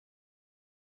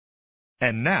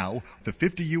And now, the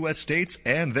 50 U.S. states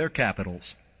and their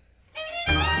capitals.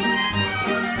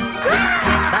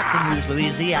 Baton Rouge,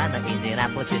 Louisiana,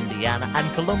 Indianapolis, Indiana,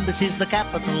 and Columbus is the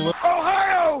capital of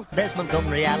Ohio! There's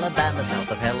Montgomery, Alabama,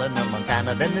 south of Helena,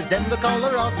 Montana. Then there's Denver,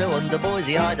 Colorado, under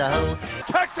Boise, Idaho.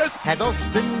 Texas! Has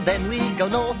Austin, then we go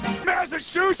north.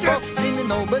 Massachusetts! Boston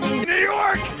and Albany. New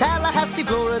York! Tallahassee,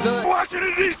 Florida.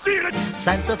 Washington, D.C.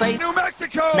 Santa Fe. New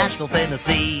Mexico! Nashville,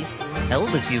 Tennessee.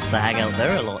 Elvis used to hang out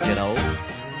there a lot, you know.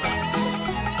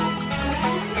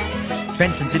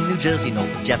 Trenton's in New Jersey,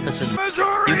 north of Jefferson.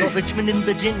 Missouri! You've got Richmond in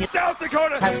Virginia. South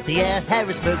Dakota! Has Pierre,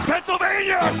 Harrisburg.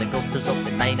 Pennsylvania! And Augusta's up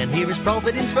in Maine. And here is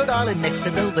Providence, Rhode Island, next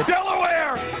to Dover.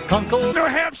 Delaware! Concord, New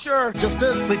Hampshire! just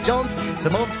a quick jaunt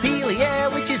to Montpelier,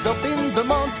 which is up in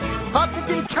Vermont. Hartford's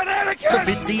in Connecticut!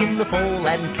 Topiti in the fall.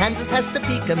 And Kansas has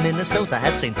Topeka, Minnesota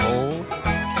has St. Paul.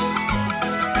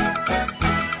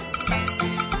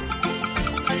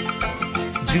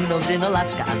 Juneau's in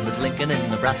Alaska, and there's Lincoln in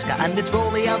Nebraska, and it's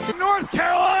Raleigh out in North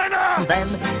Carolina!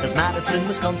 Then there's Madison,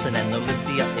 Wisconsin, and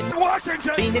Olympia in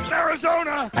Washington! Phoenix,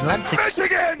 Arizona! and Lansing,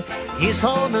 Michigan! Here's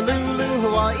Honolulu,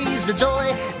 Hawaii's a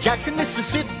joy. Jackson,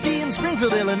 Mississippi, and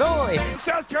Springfield, Illinois.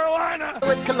 South Carolina!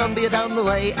 With Columbia down the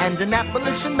way, and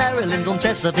Annapolis and Maryland on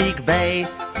Chesapeake Bay.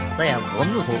 They have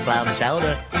wonderful clam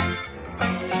chowder.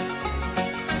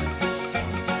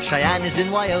 Cheyenne is in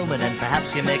Wyoming, and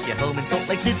perhaps you make your home in Salt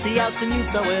Lake City, out in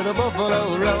Utah where the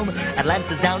buffalo roam.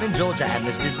 Atlanta's down in Georgia, and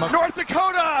there's Bismarck, North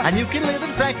Dakota! and you can live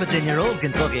in Frankfurt in your old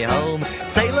Kentucky home.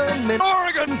 Salem in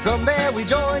Oregon! from there we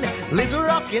join Little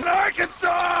Rock in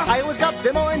Arkansas! Iowa's got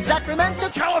Des Moines, Sacramento,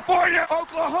 California!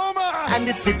 Oklahoma! and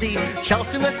its city,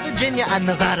 Charleston, West Virginia, and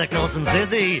Nevada, Carson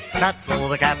City. That's all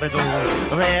the capitals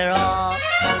there are.